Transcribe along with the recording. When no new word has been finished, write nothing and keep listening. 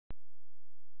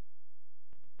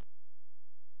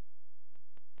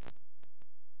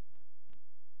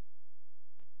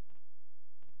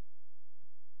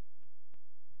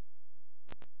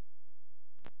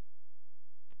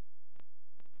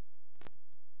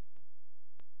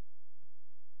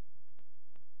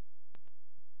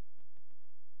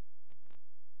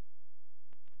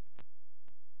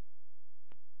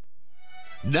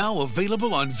Now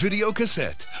available on video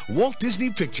cassette, Walt Disney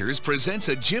Pictures presents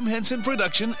a Jim Henson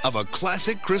production of a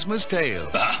classic Christmas tale.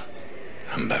 Ah,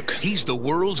 humbug. He's the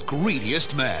world's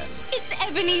greediest man. It's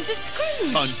Ebenezer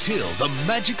Scrooge. Until the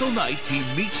magical night he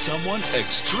meets someone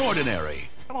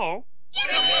extraordinary. Hello.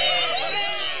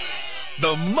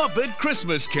 The Muppet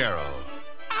Christmas Carol.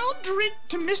 I'll drink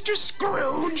to Mr.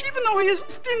 Scrooge, even though he is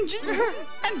stingy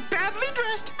and badly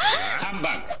dressed.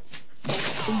 Humbug.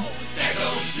 There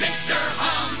goes Mr.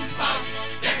 Humbug.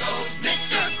 There goes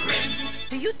Mr. Grin.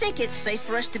 Do you think it's safe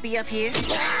for us to be up here?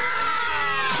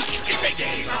 If they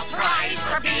gave a prize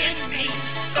for being mean,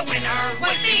 the winner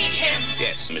would be him.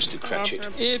 Yes, Mr. Cratchit.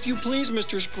 If you please,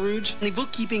 Mr. Scrooge, the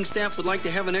bookkeeping staff would like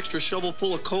to have an extra shovel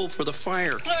full of coal for the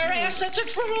fire. Our assets are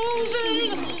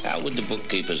frozen! How would the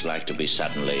bookkeepers like to be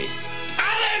suddenly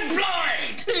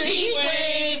Unemployed! Heat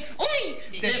wave! Oi!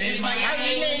 This is my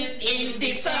island in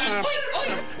the sun.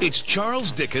 Oi, oi. It's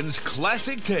Charles Dickens'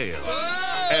 classic tale,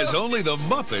 as only the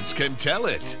Muppets can tell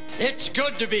it. It's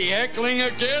good to be heckling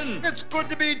again. It's good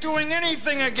to be doing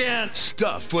anything again.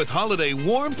 Stuffed with holiday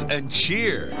warmth and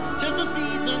cheer. 'Tis the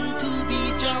season to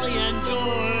be jolly and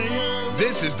joyous.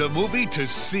 This is the movie to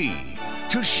see,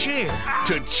 to share,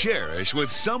 to cherish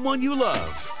with someone you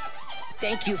love.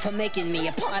 Thank you for making me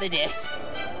a part of this.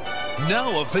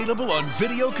 Now available on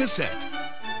video cassette.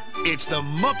 It's the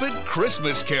Muppet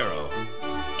Christmas Carol.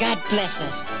 God bless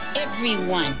us,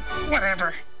 everyone.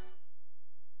 Whatever.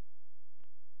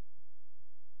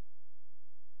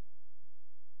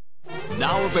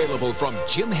 Now available from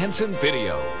Jim Henson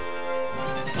Video.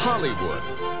 Hollywood,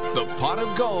 the pot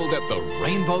of gold at the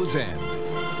rainbow's end.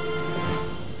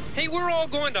 Hey, we're all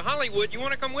going to Hollywood. You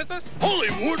want to come with us?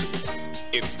 Hollywood?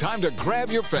 It's time to grab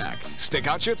your pack, stick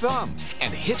out your thumb,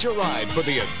 and hitch a ride for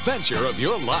the adventure of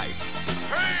your life.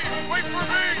 Hey, wait for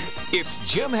me! It's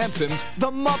Jim Henson's The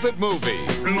Muppet Movie.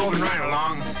 Moving right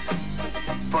along.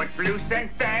 Footloose and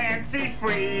fancy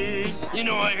free. You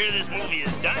know, I hear this movie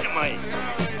is dynamite.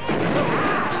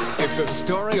 It's a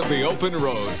story of the open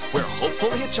road where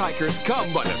hopeful hitchhikers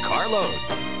come by the carload.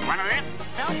 One of them?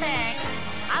 No thanks.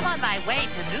 I'm on my way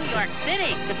to New York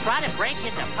City to try to break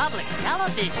into public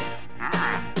television.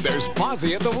 There's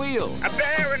Fozzie at the wheel. A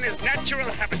bear in his natural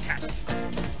habitat.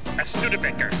 A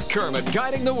Studebaker. Kermit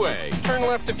guiding the way. Turn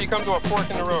left if you come to a fork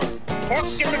in the road. Fork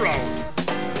in the road.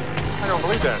 I don't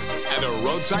believe that. And a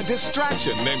roadside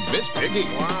distraction named Miss Piggy.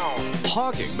 Wow.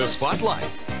 Hogging the spotlight.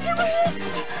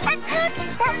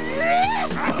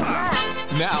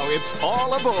 Now it's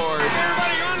all aboard.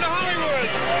 Everybody on to Hollywood!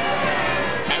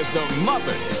 As the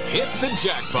Muppets hit the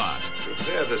jackpot.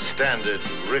 Prepare the standard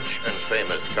rich and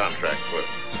famous contract for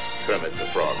Kermit the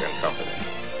Frog and Company.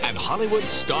 And Hollywood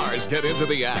stars get into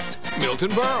the act.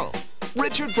 Milton Berle,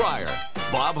 Richard Pryor,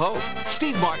 Bob Hope,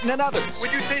 Steve Martin, and others.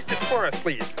 Would you taste it for us,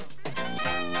 please?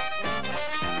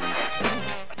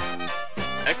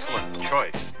 Excellent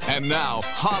choice. And now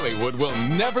Hollywood will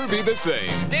never be the same.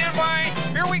 Stand by.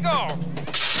 Here we go.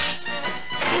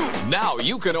 Now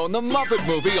you can own the Muppet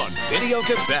Movie on video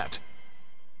cassette.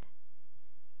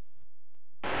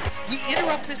 We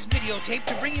interrupt this videotape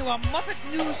to bring you a Muppet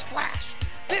News Flash.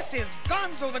 This is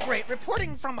Gonzo the Great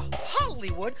reporting from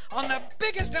Hollywood on the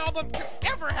biggest album to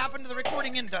ever happen to the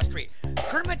recording industry,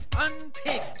 Kermit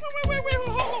Unpigged. Wait,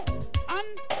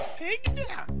 Unpigged?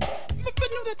 Yeah. But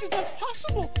no, that is not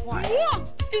possible. Why? Moi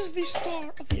is the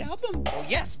star of the album. Oh,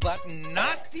 yes, but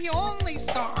not the only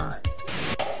star.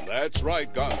 That's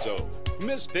right, Gonzo.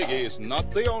 Miss Piggy is not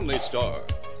the only star.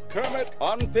 Kermit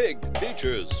Unpigged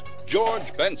features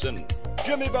George Benson,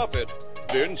 Jimmy Buffett,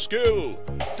 Vince Gill,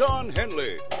 Don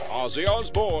Henley, Ozzy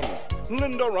Osbourne,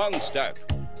 Linda Ronstadt,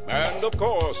 and of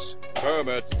course,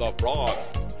 Kermit the Frog.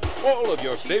 All of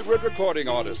your favorite recording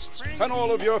artists and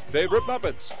all of your favorite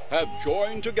Muppets have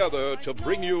joined together to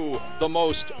bring you the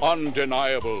most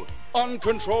undeniable,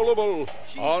 uncontrollable,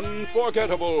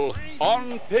 unforgettable,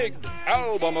 unpigged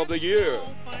album of the year,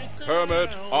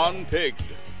 Kermit Unpigged.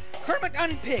 Kermit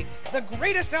Unpigged, the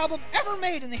greatest album ever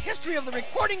made in the history of the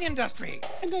recording industry.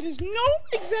 And that is no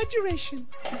exaggeration.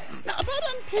 Now, about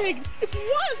Unpigged, if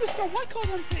one is the star, why call it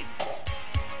Unpigged?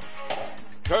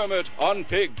 Kermit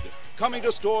Unpigged, coming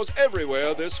to stores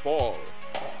everywhere this fall.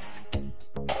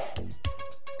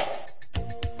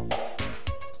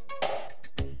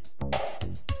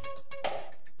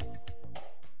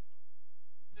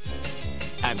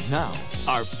 And now,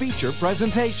 our feature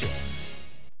presentation.